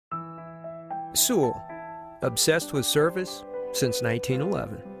Sewell, obsessed with service since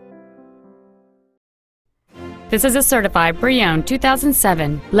 1911. This is a certified pre-owned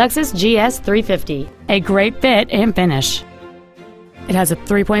 2007 Lexus GS 350, a great fit and finish. It has a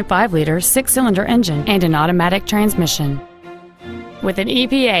 3.5-liter six-cylinder engine and an automatic transmission. With an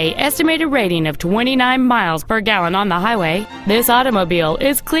EPA estimated rating of 29 miles per gallon on the highway, this automobile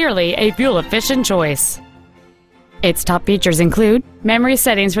is clearly a fuel-efficient choice. Its top features include memory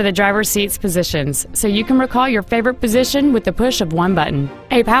settings for the driver's seat's positions, so you can recall your favorite position with the push of one button,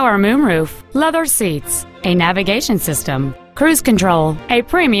 a power moonroof, leather seats, a navigation system, cruise control, a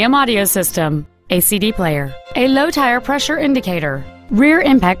premium audio system, a CD player, a low tire pressure indicator, rear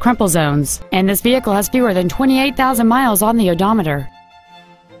impact crumple zones, and this vehicle has fewer than 28,000 miles on the odometer.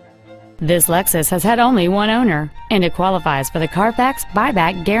 This Lexus has had only one owner, and it qualifies for the Carfax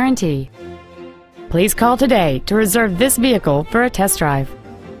buyback guarantee. Please call today to reserve this vehicle for a test drive.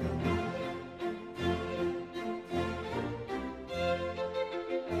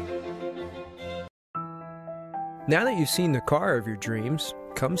 Now that you've seen the car of your dreams,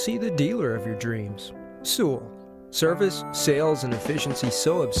 come see the dealer of your dreams. Sewell. Service, sales, and efficiency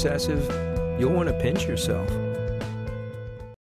so obsessive, you'll want to pinch yourself.